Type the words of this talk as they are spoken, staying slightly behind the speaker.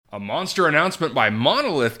A monster announcement by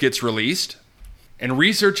Monolith gets released, and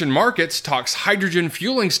Research and Markets talks hydrogen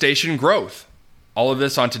fueling station growth. All of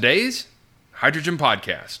this on today's Hydrogen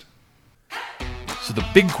Podcast. So the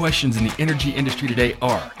big questions in the energy industry today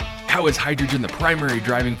are, how is hydrogen the primary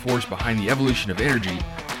driving force behind the evolution of energy?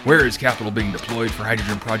 Where is capital being deployed for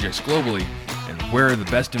hydrogen projects globally? And where are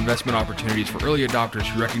the best investment opportunities for early adopters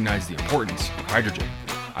who recognize the importance of hydrogen?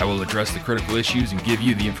 I will address the critical issues and give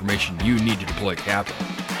you the information you need to deploy capital.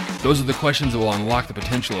 Those are the questions that will unlock the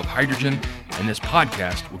potential of hydrogen, and this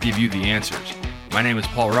podcast will give you the answers. My name is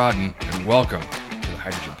Paul Rodden, and welcome to the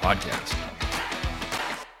Hydrogen Podcast.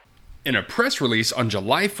 In a press release on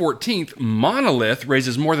July 14th, Monolith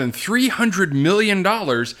raises more than $300 million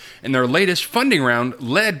in their latest funding round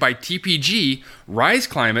led by TPG, Rise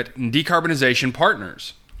Climate, and Decarbonization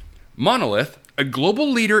Partners. Monolith, a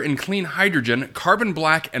global leader in clean hydrogen, carbon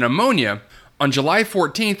black, and ammonia, on July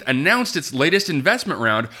 14th announced its latest investment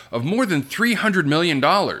round of more than $300 million.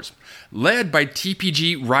 Led by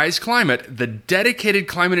TPG Rise Climate, the dedicated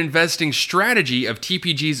climate investing strategy of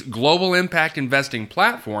TPG's Global Impact Investing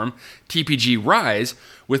platform, TPG Rise,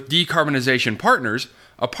 with Decarbonization Partners,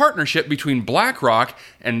 a partnership between BlackRock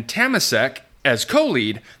and Temasek, as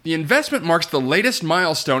co-lead, the investment marks the latest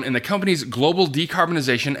milestone in the company's global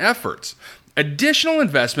decarbonization efforts. Additional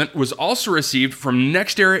investment was also received from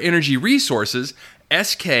NextEra Energy Resources,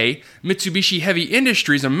 SK, Mitsubishi Heavy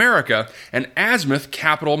Industries America, and Azimuth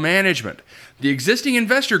Capital Management. The existing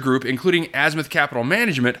investor group, including Azimuth Capital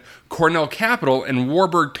Management, Cornell Capital, and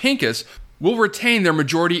Warburg Pincus, will retain their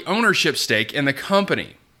majority ownership stake in the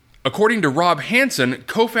company. According to Rob Hansen,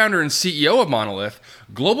 co-founder and CEO of Monolith,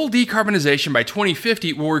 global decarbonization by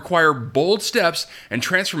 2050 will require bold steps and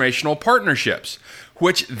transformational partnerships,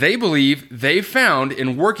 which they believe they've found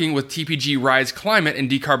in working with TPG Rise Climate and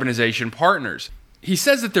Decarbonization Partners. He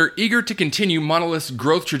says that they're eager to continue Monolith's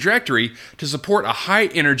growth trajectory to support a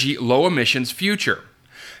high-energy, low-emissions future.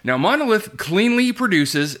 Now, Monolith cleanly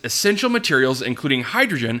produces essential materials including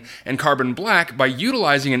hydrogen and carbon black by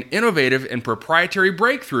utilizing an innovative and proprietary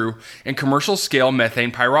breakthrough in commercial-scale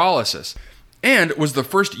methane pyrolysis, and was the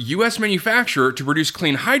first U.S. manufacturer to produce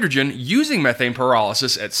clean hydrogen using methane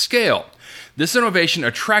pyrolysis at scale. This innovation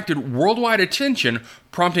attracted worldwide attention,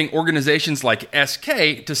 prompting organizations like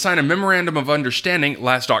SK to sign a memorandum of understanding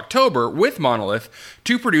last October with Monolith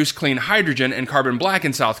to produce clean hydrogen and carbon black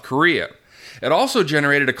in South Korea. It also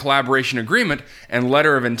generated a collaboration agreement and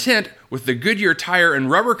letter of intent with the Goodyear Tire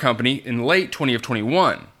and Rubber Company in late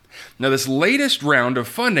 2021. Now, this latest round of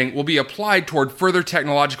funding will be applied toward further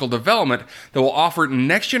technological development that will offer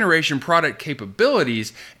next-generation product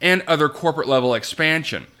capabilities and other corporate-level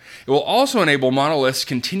expansion. It will also enable Monolith's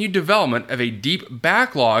continued development of a deep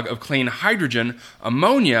backlog of clean hydrogen,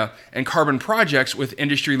 ammonia, and carbon projects with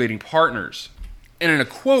industry-leading partners. And in a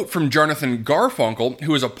quote from Jonathan Garfunkel,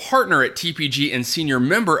 who is a partner at TPG and senior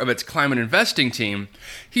member of its climate investing team,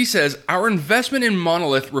 he says, "Our investment in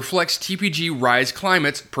Monolith reflects TPG Rise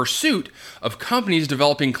Climate's pursuit of companies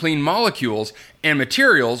developing clean molecules and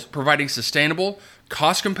materials providing sustainable,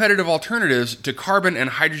 cost-competitive alternatives to carbon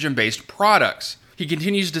and hydrogen-based products." He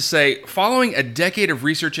continues to say, following a decade of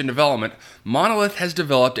research and development, Monolith has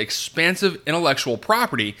developed expansive intellectual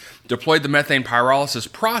property, deployed the methane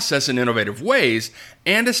pyrolysis process in innovative ways,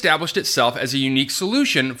 and established itself as a unique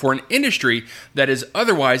solution for an industry that is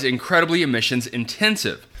otherwise incredibly emissions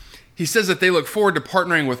intensive. He says that they look forward to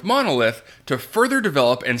partnering with Monolith to further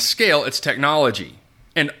develop and scale its technology.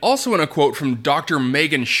 And also in a quote from Dr.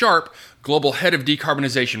 Megan Sharp, Global Head of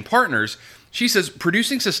Decarbonization Partners, she says,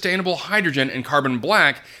 producing sustainable hydrogen and carbon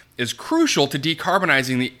black is crucial to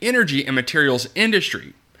decarbonizing the energy and materials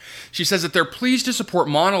industry. She says that they're pleased to support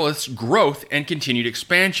Monolith's growth and continued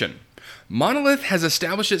expansion. Monolith has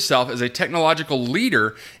established itself as a technological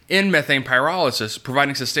leader in methane pyrolysis,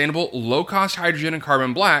 providing sustainable, low-cost hydrogen and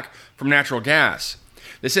carbon black from natural gas.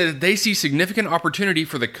 They say that they see significant opportunity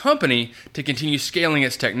for the company to continue scaling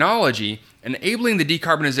its technology, enabling the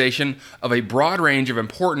decarbonization of a broad range of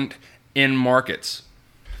important end markets.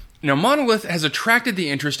 Now, Monolith has attracted the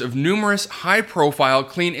interest of numerous high-profile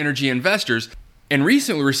clean energy investors and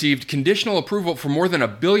recently received conditional approval for more than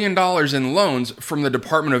 $1 billion in loans from the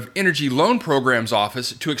Department of Energy Loan Programs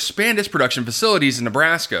Office to expand its production facilities in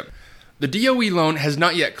Nebraska. The DOE loan has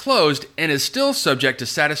not yet closed and is still subject to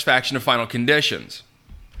satisfaction of final conditions.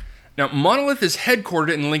 Now, Monolith is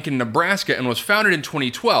headquartered in Lincoln, Nebraska, and was founded in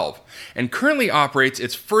 2012, and currently operates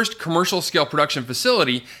its first commercial-scale production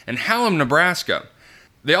facility in Hallam, Nebraska.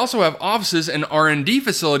 They also have offices and R&D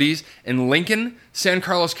facilities in Lincoln, San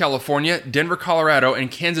Carlos, California, Denver, Colorado,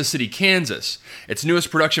 and Kansas City, Kansas. Its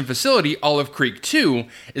newest production facility, Olive Creek 2,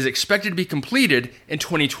 is expected to be completed in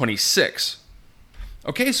 2026.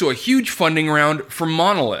 Okay, so a huge funding round for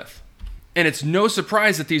Monolith. And it's no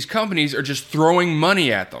surprise that these companies are just throwing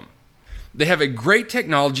money at them. They have a great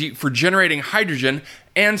technology for generating hydrogen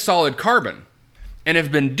and solid carbon, and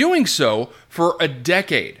have been doing so for a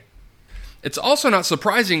decade. It's also not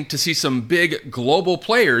surprising to see some big global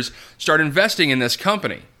players start investing in this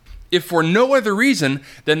company, if for no other reason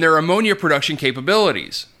than their ammonia production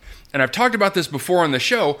capabilities. And I've talked about this before on the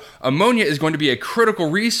show, ammonia is going to be a critical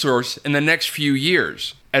resource in the next few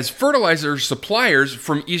years, as fertilizer suppliers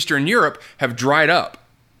from Eastern Europe have dried up.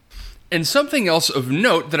 And something else of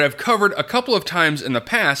note that I've covered a couple of times in the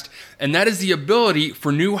past, and that is the ability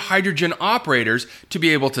for new hydrogen operators to be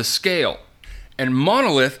able to scale. And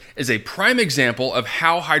Monolith is a prime example of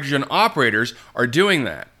how hydrogen operators are doing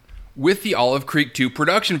that, with the Olive Creek 2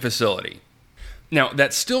 production facility. Now,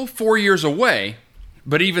 that's still 4 years away,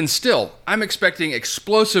 but even still, I'm expecting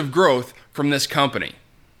explosive growth from this company.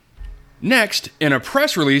 Next, in a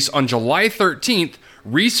press release on July 13th,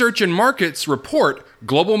 Research and Markets report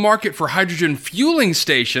global market for hydrogen fueling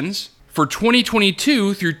stations for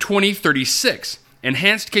 2022 through 2036,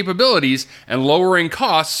 enhanced capabilities and lowering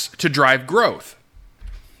costs to drive growth.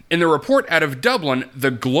 In the report out of Dublin, the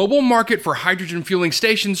Global Market for Hydrogen Fueling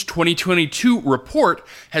Stations 2022 report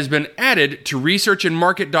has been added to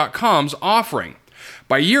researchandmarket.com's offering.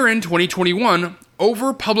 By year-end 2021,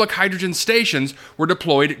 over public hydrogen stations were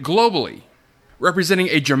deployed globally, representing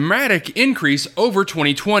a dramatic increase over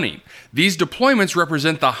 2020. These deployments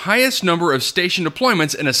represent the highest number of station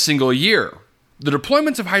deployments in a single year. The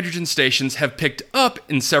deployments of hydrogen stations have picked up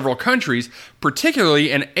in several countries,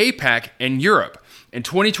 particularly in APAC and Europe. In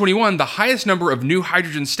 2021, the highest number of new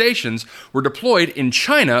hydrogen stations were deployed in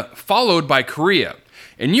China, followed by Korea.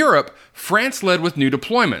 In Europe, France led with new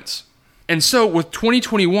deployments. And so, with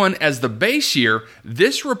 2021 as the base year,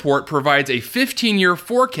 this report provides a 15-year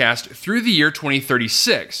forecast through the year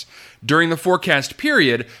 2036. During the forecast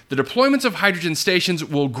period, the deployments of hydrogen stations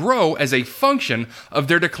will grow as a function of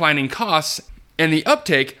their declining costs and the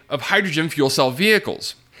uptake of hydrogen fuel cell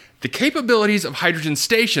vehicles. The capabilities of hydrogen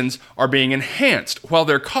stations are being enhanced while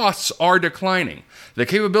their costs are declining. The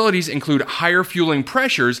capabilities include higher fueling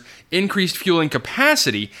pressures, increased fueling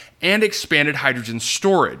capacity, and expanded hydrogen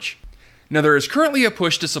storage. Now, there is currently a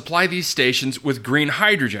push to supply these stations with green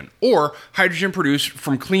hydrogen, or hydrogen produced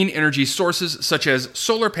from clean energy sources such as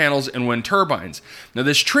solar panels and wind turbines. Now,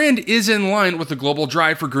 this trend is in line with the global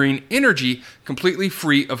drive for green energy completely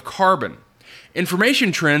free of carbon.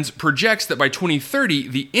 Information Trends projects that by 2030,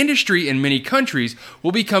 the industry in many countries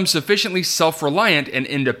will become sufficiently self-reliant and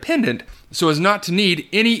independent so as not to need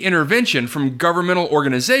any intervention from governmental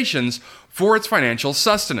organizations for its financial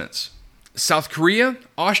sustenance. South Korea,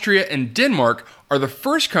 Austria, and Denmark are the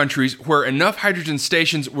first countries where enough hydrogen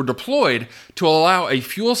stations were deployed to allow a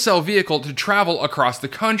fuel cell vehicle to travel across the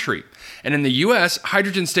country. And in the US,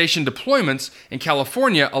 hydrogen station deployments in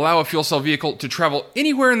California allow a fuel cell vehicle to travel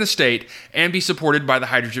anywhere in the state and be supported by the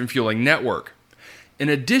hydrogen fueling network. In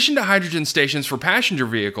addition to hydrogen stations for passenger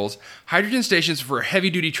vehicles, hydrogen stations for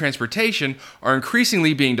heavy-duty transportation are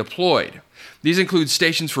increasingly being deployed. These include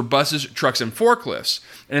stations for buses, trucks, and forklifts.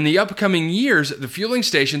 And in the upcoming years, the fueling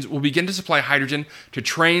stations will begin to supply hydrogen to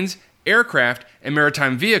trains, aircraft, and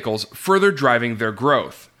maritime vehicles, further driving their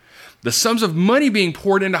growth. The sums of money being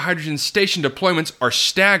poured into hydrogen station deployments are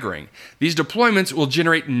staggering. These deployments will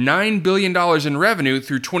generate $9 billion in revenue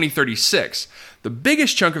through 2036. The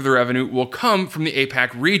biggest chunk of the revenue will come from the APAC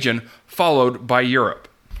region, followed by Europe.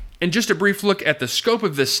 And just a brief look at the scope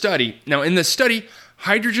of this study. Now, in this study,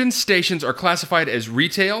 hydrogen stations are classified as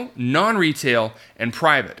retail, non-retail, and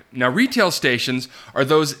private. Now, retail stations are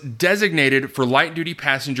those designated for light-duty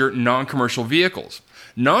passenger non-commercial vehicles.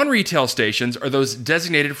 Non-retail stations are those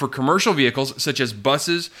designated for commercial vehicles such as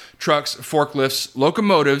buses, trucks, forklifts,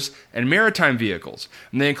 locomotives, and maritime vehicles.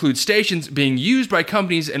 And they include stations being used by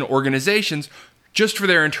companies and organizations just for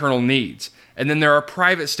their internal needs. And then there are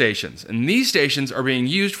private stations, and these stations are being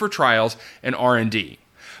used for trials and R&D.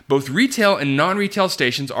 Both retail and non-retail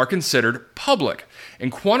stations are considered public.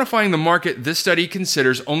 In quantifying the market, this study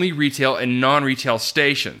considers only retail and non-retail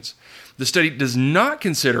stations. The study does not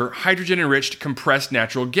consider hydrogen-enriched compressed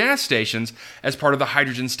natural gas stations as part of the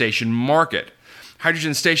hydrogen station market.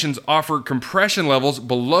 Hydrogen stations offer compression levels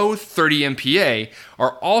below 30 MPa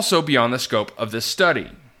are also beyond the scope of this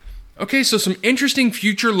study. Okay, so some interesting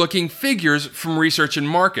future-looking figures from Research and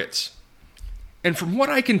Markets. And from what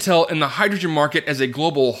I can tell in the hydrogen market as a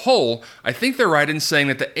global whole, I think they're right in saying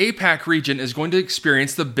that the APAC region is going to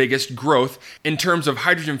experience the biggest growth in terms of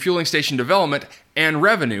hydrogen fueling station development and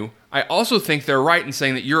revenue. I also think they're right in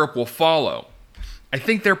saying that Europe will follow. I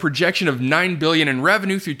think their projection of $9 billion in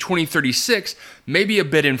revenue through 2036 may be a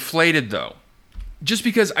bit inflated though, just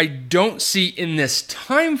because I don't see in this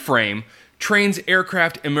time frame trains,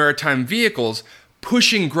 aircraft, and maritime vehicles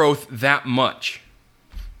pushing growth that much.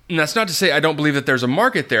 And that's not to say I don't believe that there's a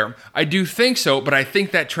market there. I do think so, but I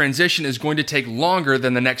think that transition is going to take longer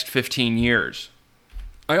than the next 15 years.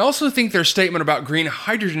 I also think their statement about green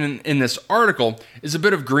hydrogen in this article is a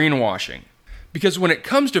bit of greenwashing. Because when it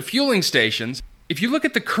comes to fueling stations, if you look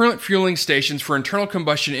at the current fueling stations for internal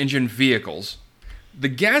combustion engine vehicles, the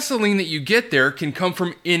gasoline that you get there can come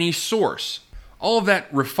from any source. All of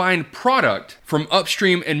that refined product from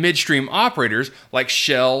upstream and midstream operators like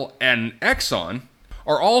Shell and Exxon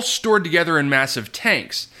are all stored together in massive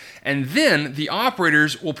tanks, and then the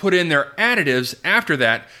operators will put in their additives after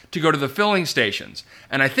that to go to the filling stations.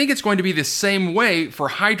 And I think it's going to be the same way for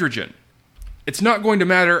hydrogen. It's not going to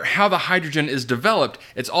matter how the hydrogen is developed,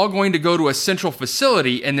 it's all going to go to a central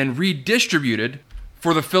facility and then redistributed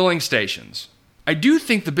for the filling stations. I do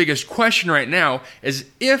think the biggest question right now is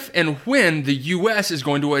if and when the US is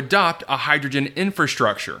going to adopt a hydrogen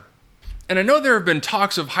infrastructure. And I know there have been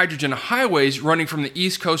talks of hydrogen highways running from the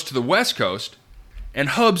East Coast to the West Coast, and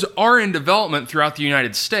hubs are in development throughout the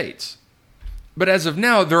United States. But as of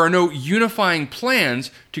now, there are no unifying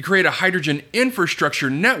plans to create a hydrogen infrastructure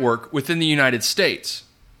network within the United States.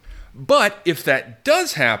 But if that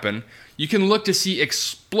does happen, you can look to see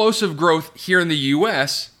explosive growth here in the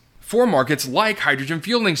US for markets like hydrogen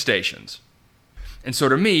fueling stations. And so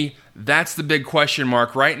to me, that's the big question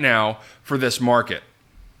mark right now for this market.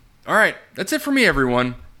 All right, that's it for me,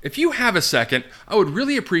 everyone. If you have a second, I would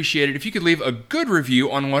really appreciate it if you could leave a good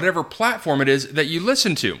review on whatever platform it is that you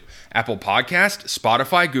listen to. Apple Podcast,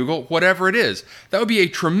 Spotify, Google, whatever it is. That would be a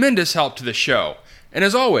tremendous help to the show. And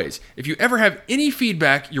as always, if you ever have any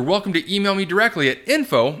feedback, you're welcome to email me directly at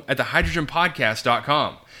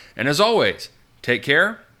info@thehydrogenpodcast.com. And as always, take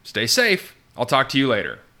care, stay safe. I'll talk to you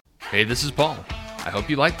later. Hey, this is Paul. I hope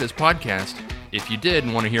you liked this podcast. If you did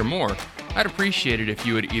and want to hear more, I'd appreciate it if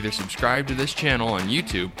you would either subscribe to this channel on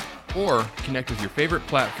YouTube or connect with your favorite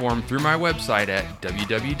platform through my website at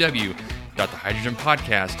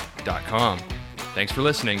www.thehydrogenpodcast.com. Thanks for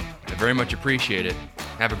listening. I very much appreciate it.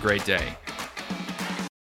 Have a great day.